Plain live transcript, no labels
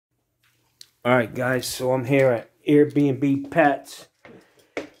Alright guys, so I'm here at Airbnb Pets.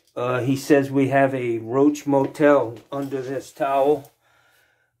 He says we have a roach motel under this towel.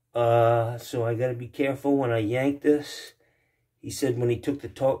 So I gotta be careful when I yank this. He said when he took the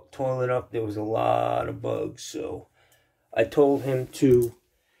toilet up there was a lot of bugs. So I told him to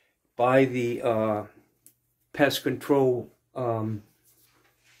buy the pest control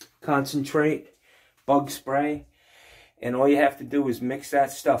concentrate, bug spray. And all you have to do is mix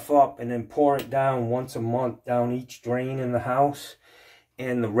that stuff up and then pour it down once a month down each drain in the house.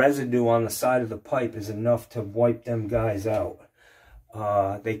 And the residue on the side of the pipe is enough to wipe them guys out.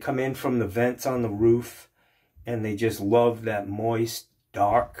 They come in from the vents on the roof and they just love that moist,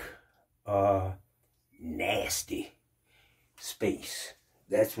 dark, nasty space.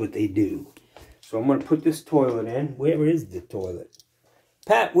 That's what they do. So I'm going to put this toilet in. Where is the toilet?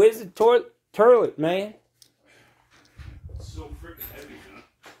 Pat, where's the toilet, man? So freaking heavy, huh?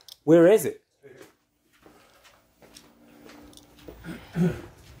 Where is it?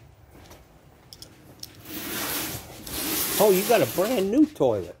 Oh, you got a brand new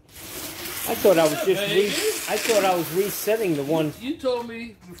toilet. I thought I was just resetting the one. You told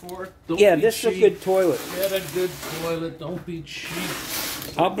me before. Yeah, this is a good toilet. Get a good toilet. Don't be cheap.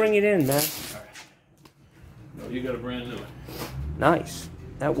 I'll bring it in, man. All right. No, you got a brand new one. Nice.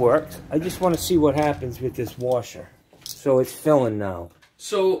 That worked. I just want to see what happens with this washer. So it's filling now.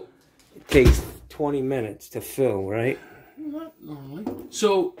 So it takes 20 minutes to fill, right? Not normally.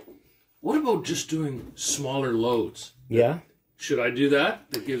 So what about just doing smaller loads? Yeah. Should I do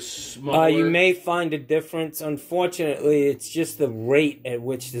that? That gives smaller... You may find a difference. Unfortunately, it's just the rate at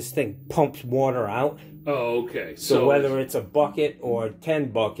which this thing pumps water out. Oh, okay. So whether it's a bucket or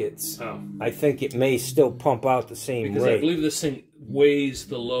 10 buckets, I think it may still pump out the same because rate. I believe this thing weighs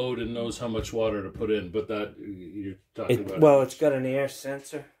the load and knows how much water to put in, but that you're talking about... Well, it's got an air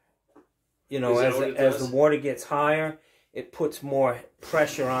sensor. You know, as the water gets higher, it puts more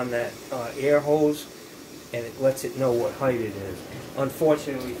pressure on that air hose, and it lets it know what height it is.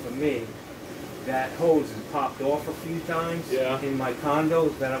 Unfortunately for me, that hose has popped off a few times in my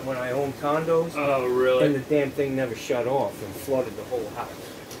condos, when I own condos. Oh, really? And the damn thing never shut off and flooded the whole house.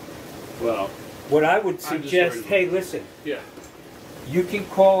 Well, what I would suggest, hey, listen. Yeah. You can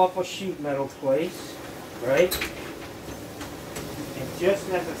call up a sheet metal place, right? And just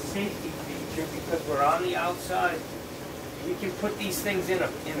as a safety feature, because we're on the outside, we can put these things in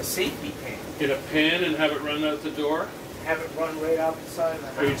a safety pan. In a pan and have it run out the door? Have it run right out the side of the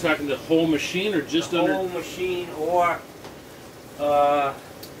house. Are you talking the whole machine or just under? The whole machine, or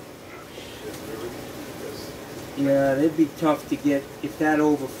yeah, it'd be tough to get, if that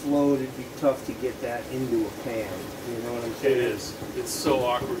overflowed, it'd be tough to get that into a pan. You know what I'm saying? It is. It's so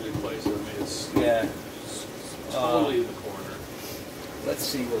awkwardly placed. I mean, it's totally in the corner. Let's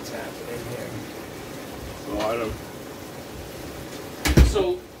see what's happening here. So I don't.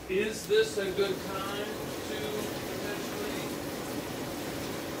 So is this a good time to potentially?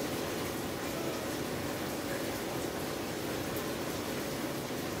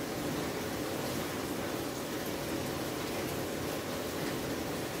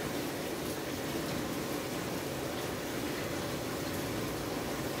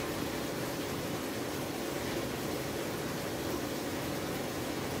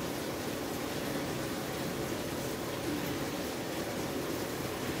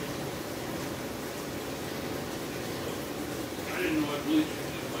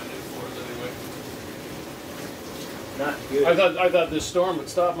 Not good. I thought this storm would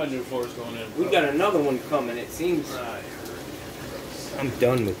stop my new floors going in. We got another one coming. It seems. I'm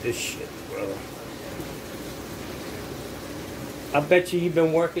done with this shit, brother. I bet you've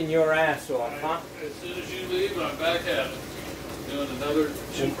been working your ass off, huh? As soon as you leave, I'm back at it. Doing another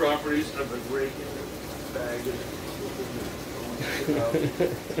 2 properties. I've been raking it, bagging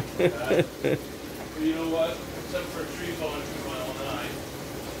it. You know what? Except for a tree falling through my lanai.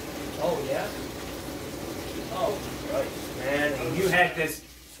 Oh, yeah? Oh, right, man. And you had this.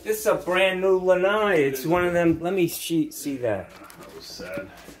 This is a brand new lanai. It's one of them. Let me see that. That was sad.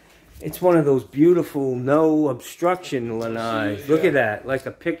 It's one of those beautiful no obstruction lanais. Look at that, like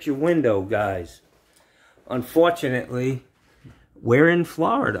a picture window, guys. Unfortunately, we're in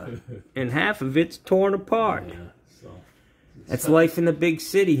Florida, and half of it's torn apart. Yeah, so that's life in the big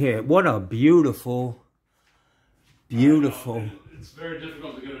city here. What a beautiful, beautiful. It's very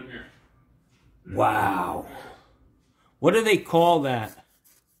difficult to get in here. Wow. What do they call that?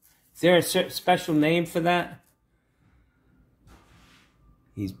 Is there a special name for that?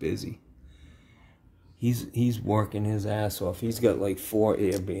 He's busy. He's working his ass off. He's got like 4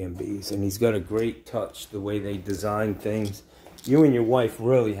 Airbnbs, and he's got a great touch the way they design things. You and your wife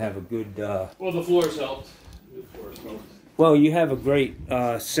really have a good... Well, the floors helped. The floors helped. Well, you have a great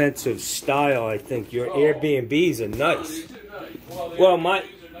sense of style, I think. Your Airbnbs are nice. Well, my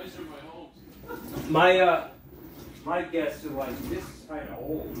Airbnbs are nicer than my homes. my guests are like, this is kind of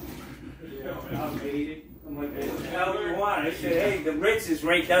old. You know, and I made it. I'm like, what the hell do you want? I said, hey, the Ritz is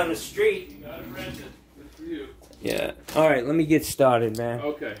right down the street. You got it rented. Good for you. Yeah. All right, let me get started, man.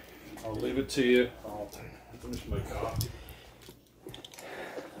 Okay. I'll leave it to you. I'll finish my coffee.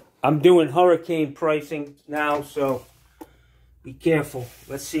 I'm doing hurricane pricing now, so be careful.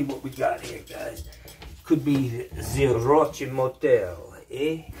 Let's see what we got here, guys. Could be the Roche Motel,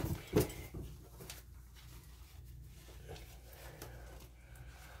 eh?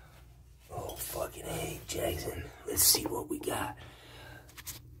 Oh, fucking hey, Jackson. Let's see what we got.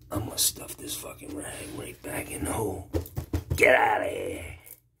 I'm gonna stuff this fucking rag right back in the hole. Get out of here.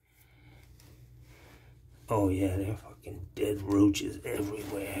 Oh, yeah, they're fucking dead roaches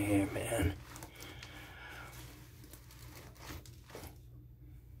everywhere here, man.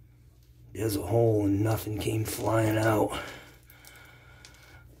 There's a hole and nothing came flying out.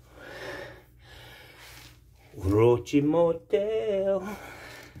 Roche Motel.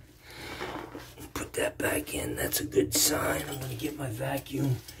 Put that back in. That's a good sign. I'm gonna get my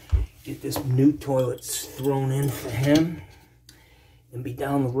vacuum. Get this new toilet thrown in for him. And be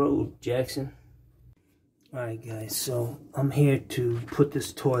down the road, Jackson. Alright guys, so I'm here to put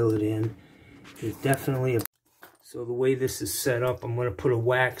this toilet in. There's definitely a... So the way this is set up, I'm going to put a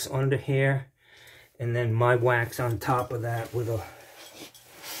wax under here. And then my wax on top of that with a...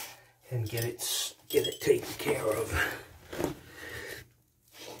 And get it taken care of.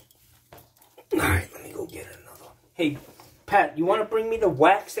 Alright, let me go get another. Hey, Pat, you want to bring me the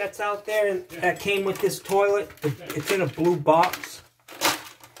wax that's out there and that came with this toilet? It's in a blue box.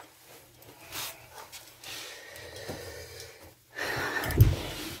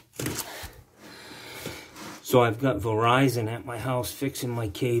 So I've got Verizon at my house fixing my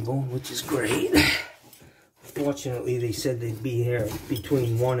cable, which is great. Fortunately, they said they'd be here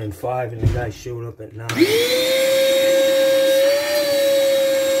between 1 and 5, and the guy showed up at 9.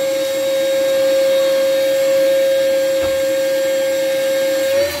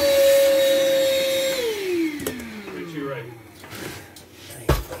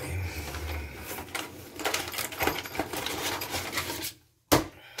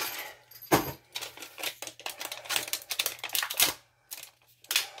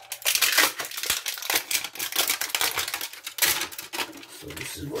 So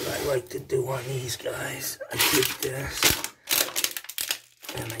this is what I like to do on these guys. I take this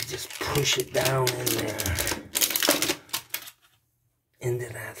and I just push it down in there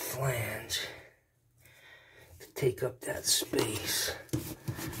into that flange to take up that space.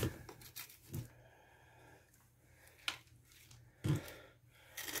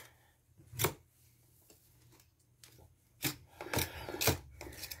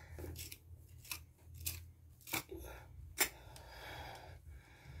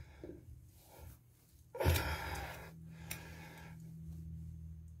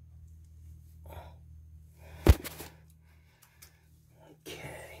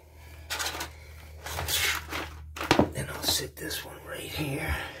 Sit this one right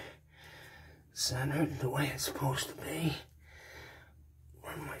here, centered the way it's supposed to be.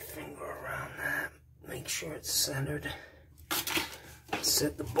 Run my finger around that, make sure it's centered.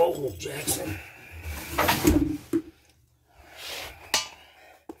 Set the bowl, Jackson.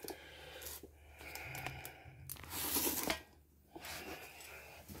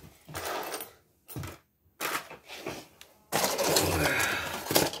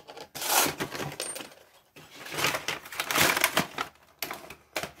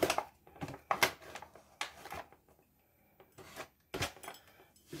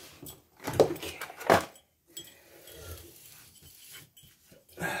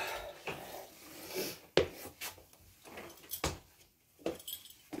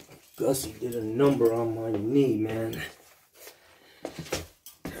 Gussie did a number on my knee, man.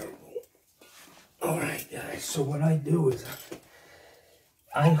 Terrible. Alright, guys, so what I do is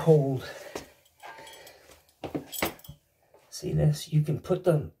I hold... See this? You can put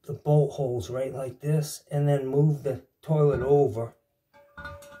the bolt holes right like this and then move the toilet over.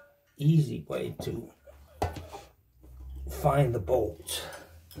 Easy way to find the bolts.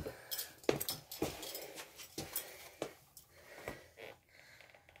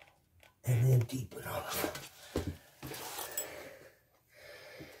 And then deep enough.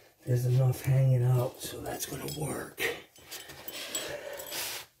 There's enough hanging out, so that's going to work.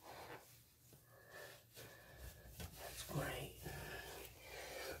 That's great.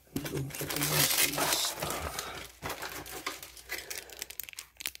 Let me go get the rest of my stuff.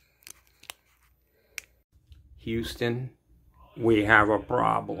 Houston, we have a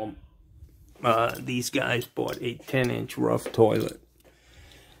problem. These guys bought a 10-inch rough toilet.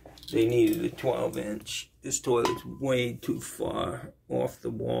 They needed a 12-inch. This toilet's way too far off the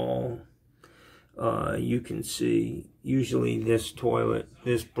wall. You can see, usually this toilet,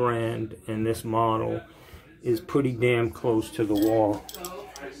 this brand, and this model is pretty damn close to the wall. So,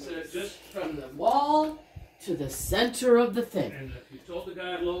 I said just from the wall to the center of the thing. And if you told the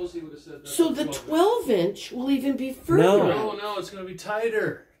guy at Lowe's, he would have said that. So the 12-inch will even be further. No, it's going to be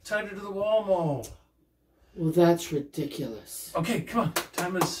tighter. Tighter to the wall mold. Well, that's ridiculous. Okay, come on.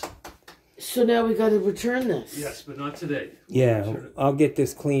 Time is... So now we got to return this. Yes, but not today. Yeah, I'll get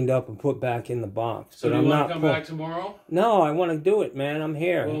this cleaned up and put back in the box. So but do I'm you want not to come back tomorrow? No, I want to do it, man. I'm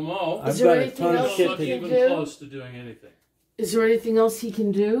here. Well, Mo, Is there got a anything ton of else shit you to can even do? close to doing anything. Is there anything else he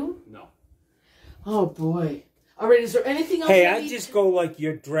can do? No. Oh, boy. All right, is there anything else Hey, I I need just to... go like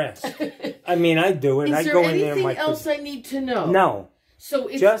you're dressed. I mean, I do it. Is I there go in there. anything else I need to know? No. So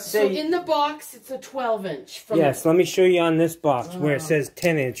it's Just so say- in the box, it's a 12-inch. Yes, let me show you on this box where it says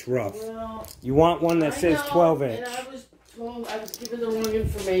 10-inch rough. Well, You want one that says 12-inch. And I was told I was given the wrong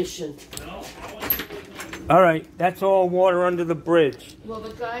information. No. All right, that's all water under the bridge. Well,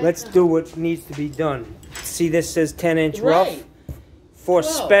 the guy. Let's do what needs to be done. See, this says 10-inch rough Right. for 12.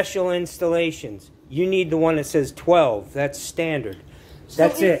 special installations. You need the one that says 12. That's standard.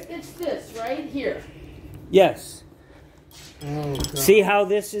 That's So it. It's this right here. Yes. Oh, God. See how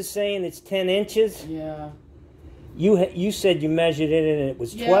this is saying it's 10 inches? Yeah. You said you measured it and it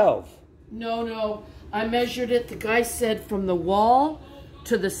was Yeah. 12. No. I measured it. The guy said from the wall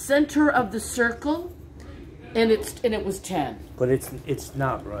to the center of the circle, and it was 10. But it's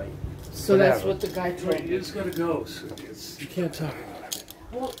not right. So that's Whatever. what the guy told You me. just got to go. So you can't talk about it.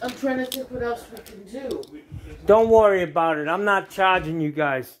 Well, I'm trying to think what else we can do. Don't worry about it. I'm not charging you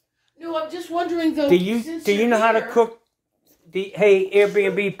guys. No, I'm just wondering though. Do you know how to cook? Hey,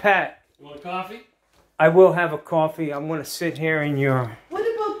 Airbnb Pat. You want a coffee? I will have a coffee. I'm going to sit here in your... What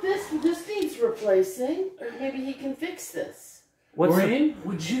about this? This needs replacing, or maybe he can fix this. What's the... Maureen,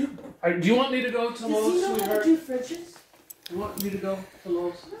 would you... do you want me to go to Does Lowe's, he know how sweetheart? to do fridges? You want me to go to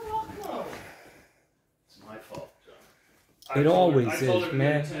Lowe's? No, I'll go. It's my fault, John. It always I told her is, to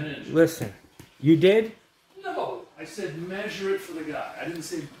man. get a 10-inch. Listen, you did? No, I said measure it for the guy. I didn't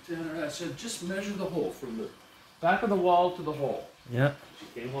say 10 or I said just measure the hole from the back of the wall to the hole. Yeah.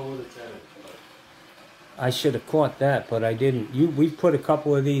 She came home with a 10-inch. I should have caught that, but I didn't. We've put a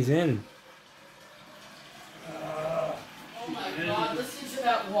couple of these in. Oh my God! Listen to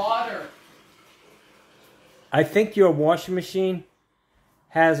that water. I think your washing machine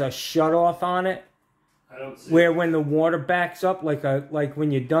has a shut-off on it I don't see where when the water backs up, like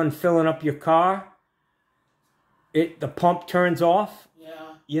when you're done filling up your car, the pump turns off. Yeah.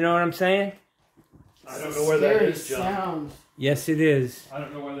 You know what I'm saying? I don't know where that is, John. Sound. Yes, it is. I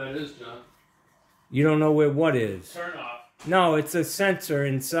don't know where that is, John. You don't know where what is. Turn off. No, it's a sensor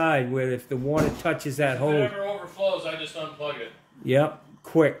inside where if the water touches that If hole. it ever overflows, I just unplug it. Yep,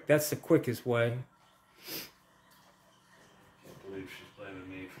 quick. That's the quickest way. Can't believe she's blaming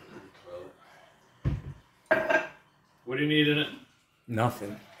me for the toilet. What do you need in it?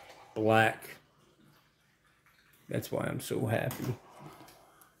 Nothing. Black. That's why I'm so happy.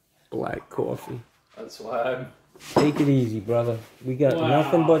 Black coffee. That's why I'm... Take it easy, brother. We got Wow.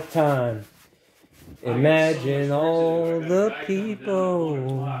 nothing but time. Imagine so all much the fridge to do. I got a guy coming down at 1 people.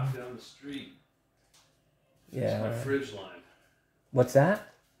 o'clock down the street. Fix my Yeah. fridge line. What's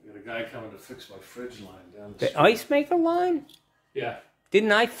that? I got a guy coming to fix my fridge line down the The street. ice maker line? Yeah.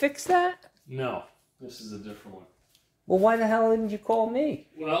 Didn't I fix that? No. This is a different one. Well, why the hell didn't you call me?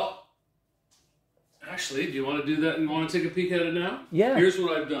 Well, actually, do you want to do that and want to take a peek at it now? Yeah. Here's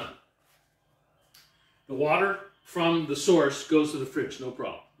what I've done. The water from the source goes to the fridge, no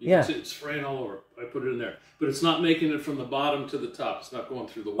problem. You Yeah. can see it's spraying all over. I put it in there. But it's not making it from the bottom to the top. It's not going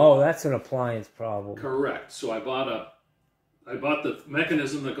through the Oh, wall. that's an appliance problem. Correct. So I bought the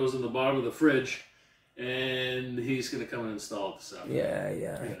mechanism that goes in the bottom of the fridge, and he's going to come and install it this afternoon. Yeah.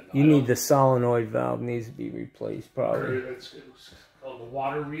 no, You I need don't- the solenoid valve needs to be replaced, probably. It's called the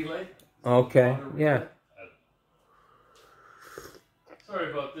water relay. Okay, Water relay. yeah.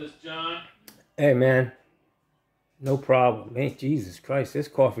 Sorry about this, John. Hey, man. No problem. Hey, Jesus Christ, this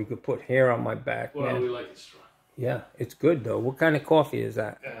coffee could put hair on my back, Well, man. we like it strong. Yeah, it's good, though. What kind of coffee is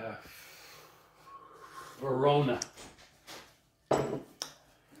that? Verona.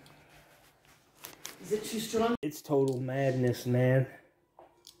 Is it too strong? It's total madness, man.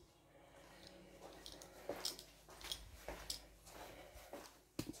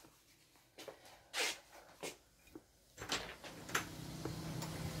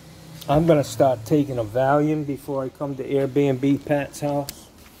 I'm gonna start taking a Valium before I come to Airbnb Pat's house,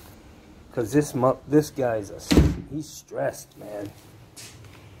 cause this guy's he's stressed, man.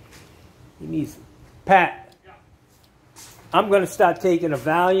 He needs Pat. I'm gonna start taking a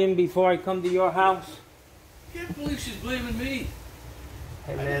Valium before I come to your house. I can't believe she's blaming me.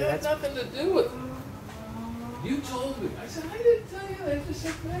 Hey man, that's nothing to do with it. You told me. I said I didn't tell you. I just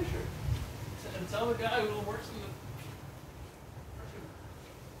said measure. And tell the guy who works in the.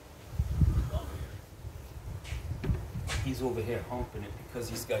 He's over here humping it because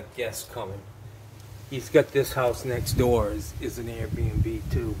he's got guests coming. He's got this house next door is an Airbnb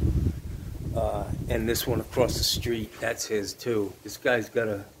too. And this one across the street, that's his too. This guy's got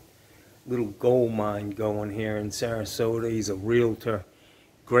a little gold mine going here in Sarasota. He's a realtor,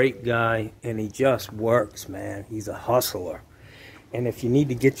 great guy, and he just works, man. He's a hustler. And if you need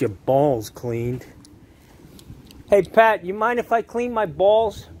to get your balls cleaned, hey Pat, you mind if I clean my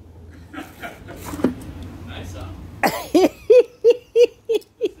balls? Nice.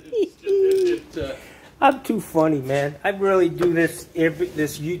 I'm too funny, man. I really do this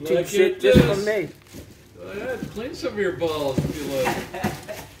YouTube shit just for me. Go ahead, clean some of your balls if you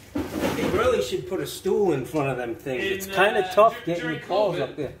like. They really should put a stool in front of them things. It's kind of tough getting your balls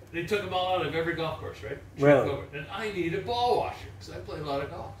up there. They took them all out of every golf course, right? Really? And I need a ball washer because I play a lot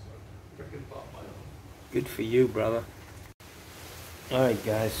of golf. So I freaking bought my own. Good for you, brother. All right,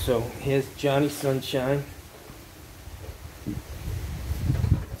 guys. So here's Johnny Sunshine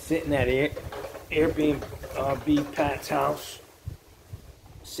sitting at Airbnb Pat's house,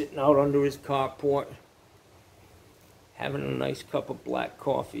 sitting out under his carport, having a nice cup of black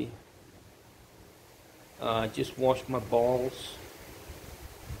coffee. Just washed my balls,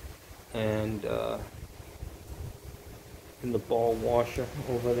 and in the ball washer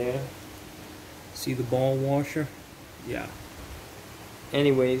over there. See the ball washer? Yeah.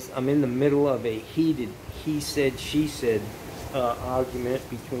 Anyways, I'm in the middle of a heated he said, she said argument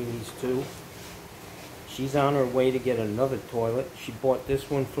between these two. She's on her way to get another toilet. She bought this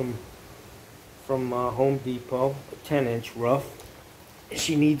one from Home Depot, a 10-inch rough.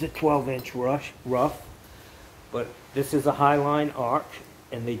 She needs a 12-inch rough, but this is a Highline Arc,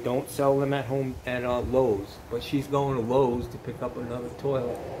 and they don't sell them at home at Lowe's. But she's going to Lowe's to pick up another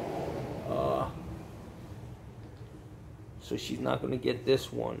toilet. So she's not going to get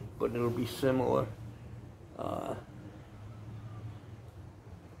this one, but it'll be similar.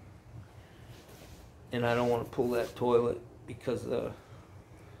 And I don't want to pull that toilet because the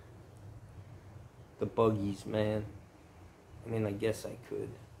buggies, man. I mean, I guess I could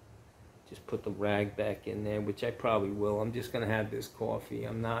just put the rag back in there, which I probably will. I'm just going to have this coffee.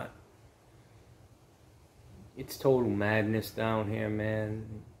 I'm not... It's total madness down here, man.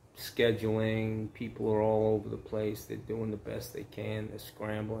 Scheduling. People are all over the place. They're doing the best they can. They're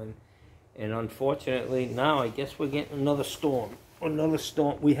scrambling. And unfortunately, now I guess we're getting another storm. Another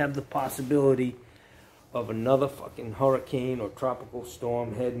storm. We have the possibility of another fucking hurricane or tropical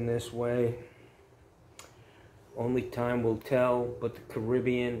storm heading this way. Only time will tell, but the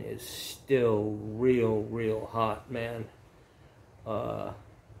Caribbean is still real hot, man. And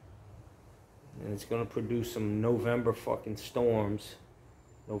it's gonna produce some November fucking storms.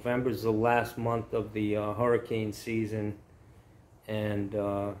 November's the last month of the hurricane season, and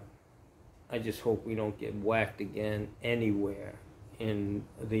I just hope we don't get whacked again anywhere in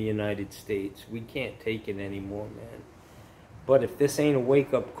the United States. We can't take it anymore, man. But if this ain't a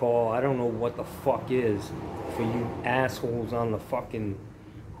wake-up call, I don't know what the fuck is for you assholes on the fucking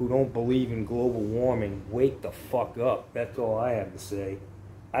who don't believe in global warming. Wake the fuck up. That's all I have to say.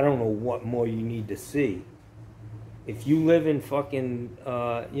 I don't know what more you need to see. If you live in fucking,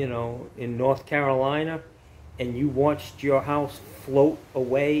 you know, in North Carolina and you watched your house float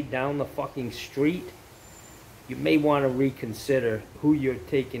away down the fucking street, you may want to reconsider who you're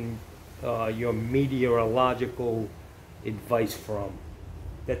taking your meteorological advice from.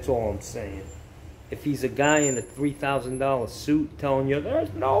 That's all I'm saying. If he's a guy in a $3,000 suit telling you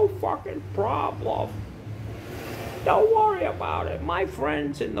there's no fucking problem, don't worry about it. My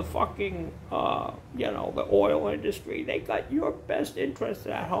friends in the fucking, you know, the oil industry, they got your best interest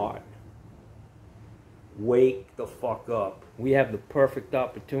at heart. Wake the fuck up. We have the perfect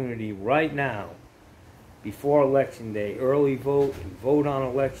opportunity right now, before Election Day. Early vote and vote on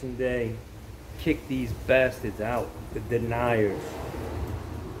Election Day. Kick these bastards out, the deniers.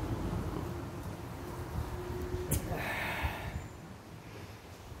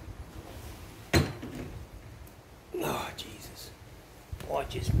 Oh, Jesus. Oh, I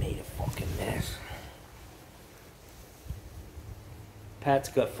just made a fucking mess. Pat's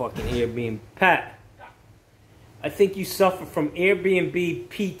got fucking Airbnb. Pat, I think you suffer from Airbnb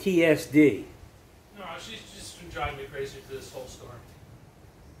PTSD. No, she's just been driving me crazy for this whole story.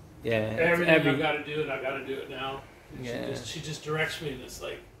 Yeah. Everything I've got to do, and I've got to do it now. And Yeah. she just directs me, and it's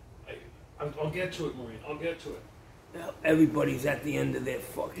like, I'll get to it, Maureen. I'll get to it. Now, everybody's at the end of their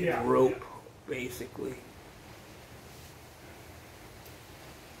fucking rope, basically.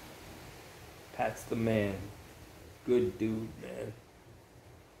 Pat's the man. Good dude, man.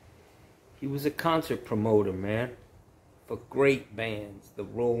 He was a concert promoter, man. For great bands. The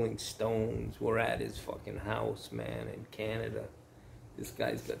Rolling Stones were at his fucking house, man, in Canada. This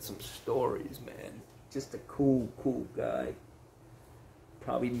guy's got some stories, man. Just a cool, cool guy.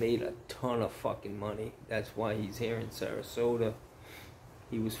 Probably made a ton of fucking money. That's why he's here in Sarasota.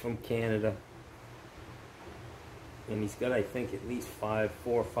 He was from Canada. And he's got, I think, at least 4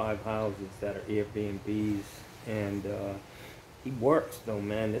 or 5 houses that are Airbnbs. And he works, though,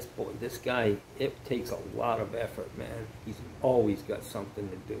 man. This guy, it takes a lot of effort, man. He's always got something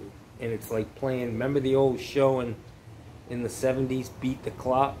to do. And it's like playing, remember the old show in the 70s, Beat the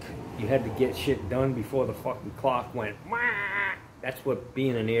Clock? You had to get shit done before the fucking clock went, wah! That's what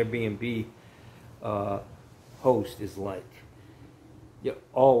being an Airbnb host is like. You're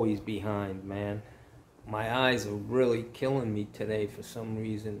always behind, man. My eyes are really killing me today for some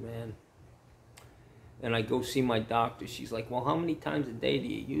reason, man. And I go see my doctor. She's like, well, how many times a day do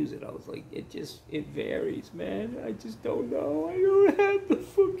you use it? I was like, it varies, man. I just don't know. I don't have the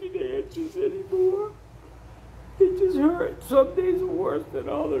fucking answers anymore. It just hurts. Some days are worse than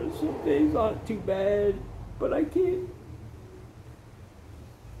others. Some days aren't too bad. But I can't.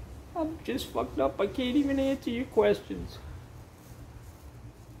 I'm just fucked up. I can't even answer your questions.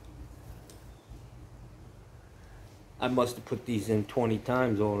 I must have put these in 20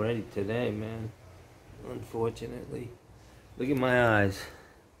 times already today, man. Unfortunately. Look at my eyes.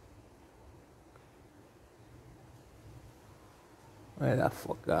 Where the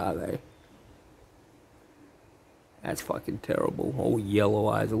fuck are they? That's fucking terrible. Oh, yellow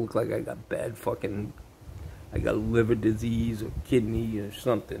eyes. It look like I got I got liver disease or kidney or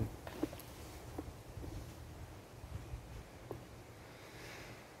something.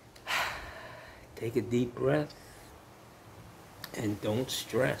 Take a deep breath. And don't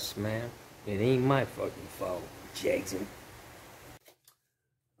stress, man. It ain't my fucking fault, Jackson.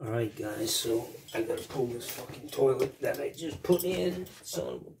 Alright, guys, so I gotta pull this fucking toilet that I just put in.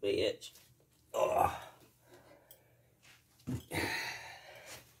 Son of a bitch. Oh.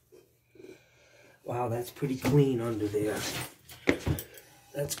 Wow, that's pretty clean under there.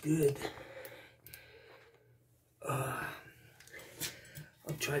 That's good. I'll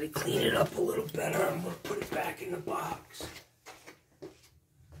try to clean it up a little better. I'm gonna put it back in the box.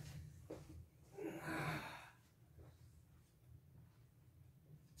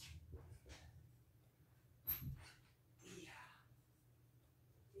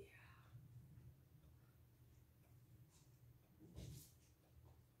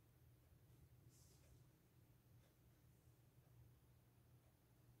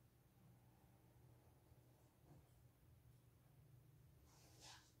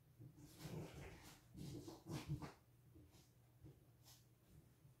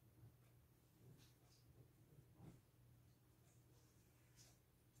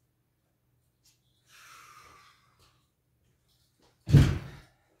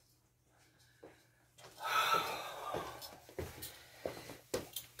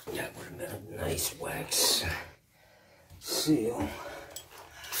 That would have been a nice wax seal.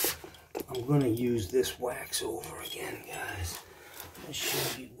 I'm gonna use this wax over again, guys. I'll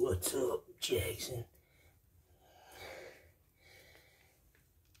show you what's up, Jackson.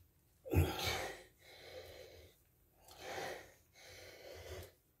 I'm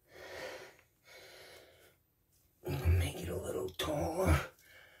gonna make it a little taller.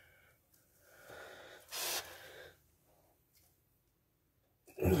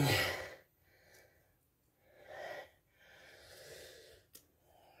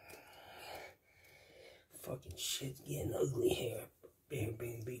 Fucking shit's getting ugly here.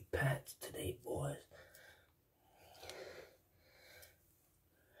 Airbnb Pats today, boys.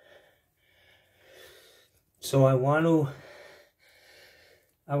 So I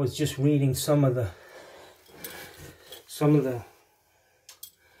was just reading some of the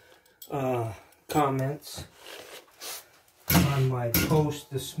comments on my post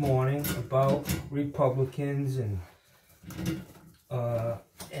this morning about Republicans and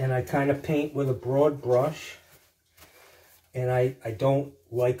I kind of paint with a broad brush, and I don't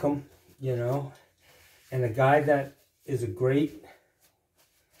like them, you know. And a guy that is a great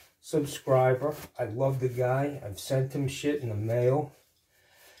subscriber, I love the guy. I've sent him shit in the mail,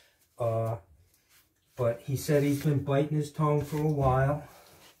 but But he said he's been biting his tongue for a while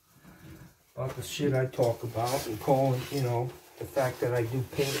about the shit I talk about and calling, you know, the fact that I do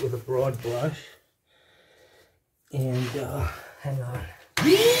paint with a broad brush. And, hang on.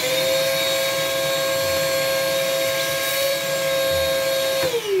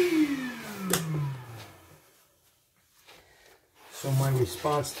 So my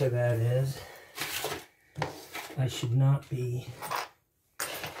response to that is, I should not be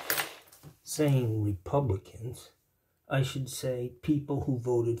saying Republicans. I should say people who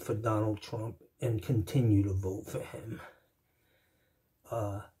voted for Donald Trump and continue to vote for him.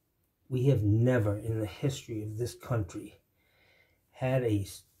 We have never in the history of this country had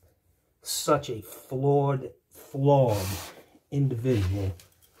such a flawed individual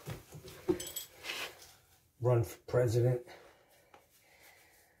run for president.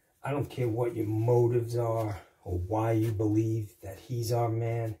 I don't care what your motives are or why you believe that he's our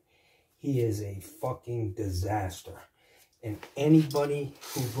man. He is a fucking disaster. And anybody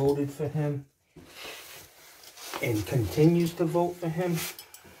who voted for him and continues to vote for him,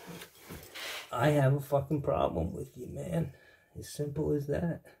 I have a fucking problem with you, man. As simple as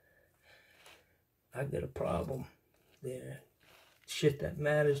that. I got a problem there. Shit that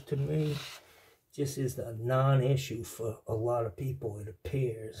matters to me just is a non-issue for a lot of people, it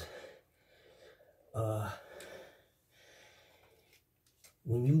appears.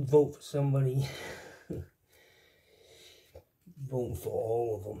 When you vote for somebody, voting for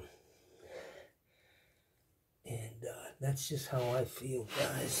all of them. And that's just how I feel,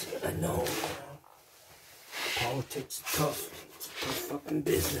 guys. I know politics is tough. It's a tough fucking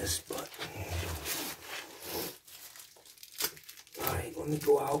business, but... Alright, let me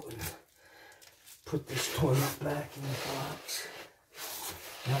go out and put this toilet back in the box.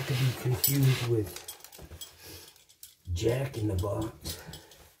 Not to be confused with Jack in the Box.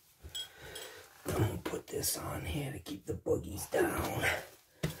 I'm gonna put this on here to keep the boogies down.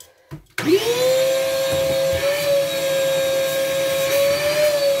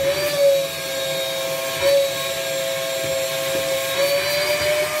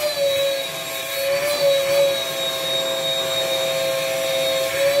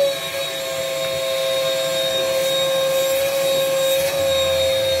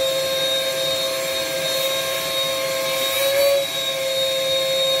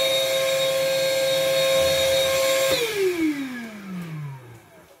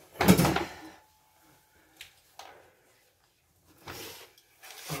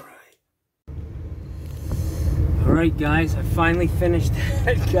 Alright guys, I finally finished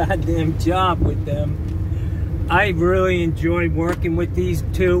that goddamn job with them. I really enjoy working with these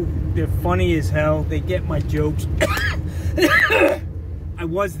two. They're funny as hell. They get my jokes. I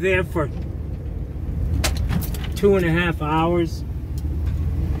was there for 2.5 hours.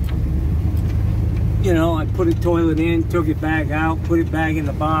 You know, I put a toilet in, took it back out, put it back in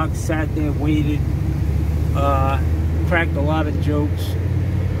the box, sat there, waited, cracked a lot of jokes,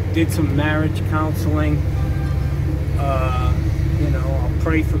 did some marriage counseling. You know, I'll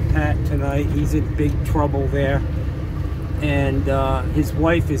pray for Pat tonight. He's in big trouble there. And his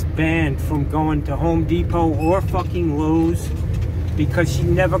wife is banned from going to Home Depot or fucking Lowe's because she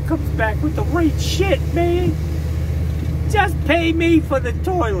never comes back with the right shit, man. Just pay me for the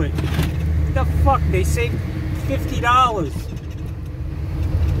toilet. The fuck? They saved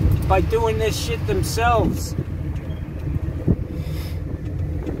 $50 by doing this shit themselves.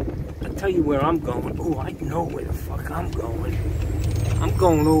 Tell you where I'm going. Oh, I know where the fuck I'm going. I'm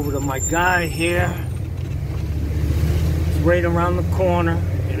going over to my guy here. It's right around the corner,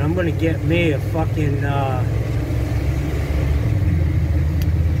 and I'm gonna get me a fucking a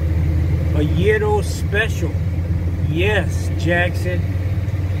Gyro special. Yes, Jackson.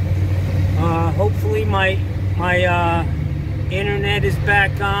 Hopefully my internet is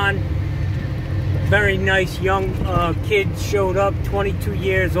back on. Very nice young kid showed up, 22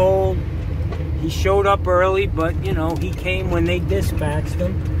 years old. He showed up early, but, you know, he came when they dispatched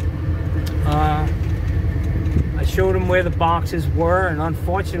him. I showed him where the boxes were, and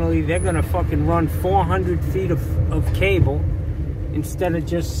unfortunately, they're going to fucking run 400 feet of cable instead of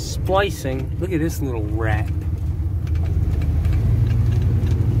just splicing. Look at this little rat.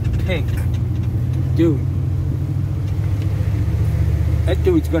 Pink. Dude. That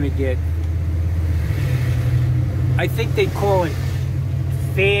dude's going to get... I think they call it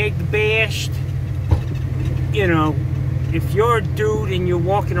fag bashed. You know, if you're a dude and you're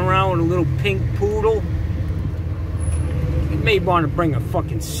walking around with a little pink poodle, you may want to bring a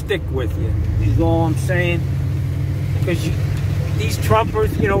fucking stick with you, is all I'm saying. Because these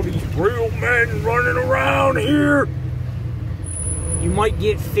Trumpers, you know, these real men running around here, you might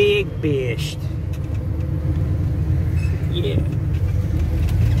get fag bashed. Yeah.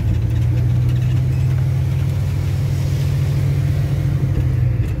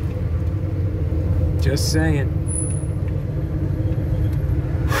 Just saying.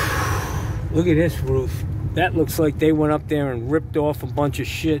 Look at this roof. That looks like they went up there and ripped off a bunch of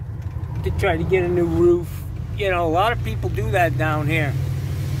shit to try to get a new roof. You know, a lot of people do that down here.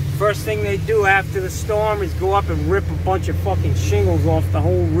 First thing they do after the storm is go up and rip a bunch of fucking shingles off the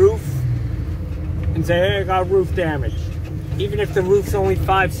whole roof and say, hey, I got roof damage. Even if the roof's only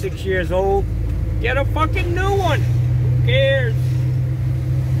 5-6 years old, get a fucking new one. Who cares?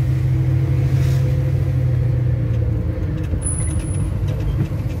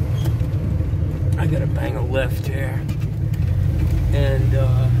 I gotta bang a left here and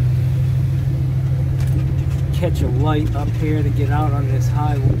catch a light up here to get out on this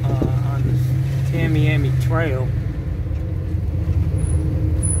on this Tamiami Trail.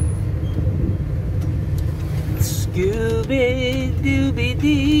 Scooby Dooby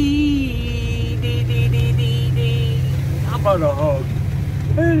Dee dee dee dee dee dee. How about a hug?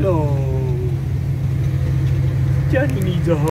 Hello. Johnny needs a hug.